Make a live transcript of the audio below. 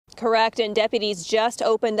Correct, and deputies just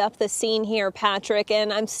opened up the scene here, Patrick,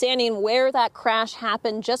 and I'm standing where that crash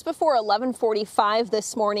happened just before 11:45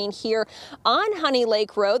 this morning here on Honey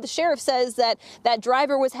Lake Road. The sheriff says that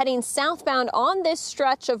driver was heading southbound on this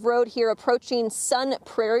stretch of road here, approaching Sun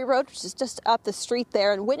Prairie Road, which is just up the street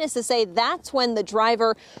there, and witnesses say that's when the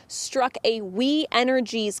driver struck a We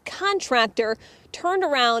Energies contractor, turned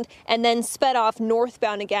around, and then sped off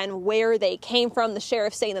northbound again where they came from. The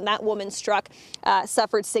sheriff saying that woman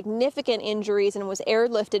suffered significant injuries and was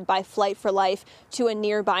airlifted by Flight for Life to a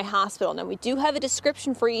nearby hospital. Now, we do have a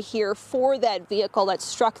description for you here for that vehicle that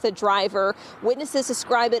struck the driver. Witnesses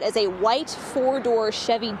describe it as a white four-door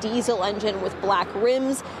Chevy diesel engine with black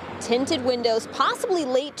rims, tinted windows, possibly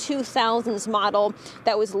late 2000s model,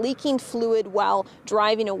 that was leaking fluid while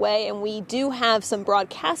driving away. And we do have some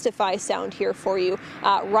Broadcastify sound here for you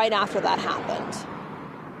right after that happened.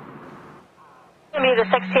 It's going to be the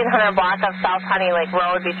 1600 block of South Honey Lake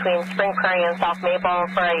Road between Spring Prairie and South Maple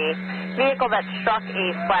for a vehicle that struck a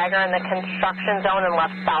flagger in the construction zone and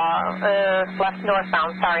left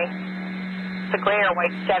northbound. Sorry, it's a gray or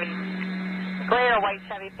white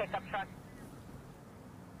Chevy pickup truck.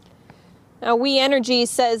 Now, We Energies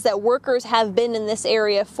says that workers have been in this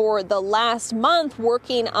area for the last month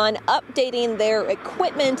working on updating their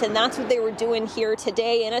equipment, and that's what they were doing here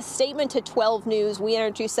today. In a statement to 12 News, We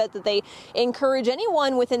Energies said that they encourage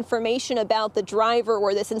anyone with information about the driver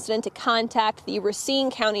or this incident to contact the Racine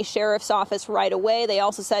County Sheriff's Office right away. They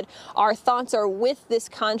also said, our thoughts are with this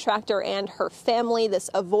contractor and her family. This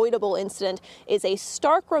avoidable incident is a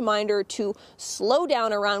stark reminder to slow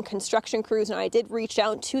down around construction crews. And I did reach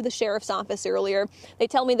out to the Sheriff's Office earlier. They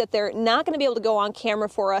tell me that they're not going to be able to go on camera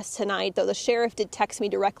for us tonight, though the sheriff did text me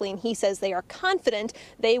directly, and he says they are confident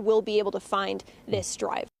they will be able to find this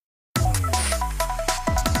driver.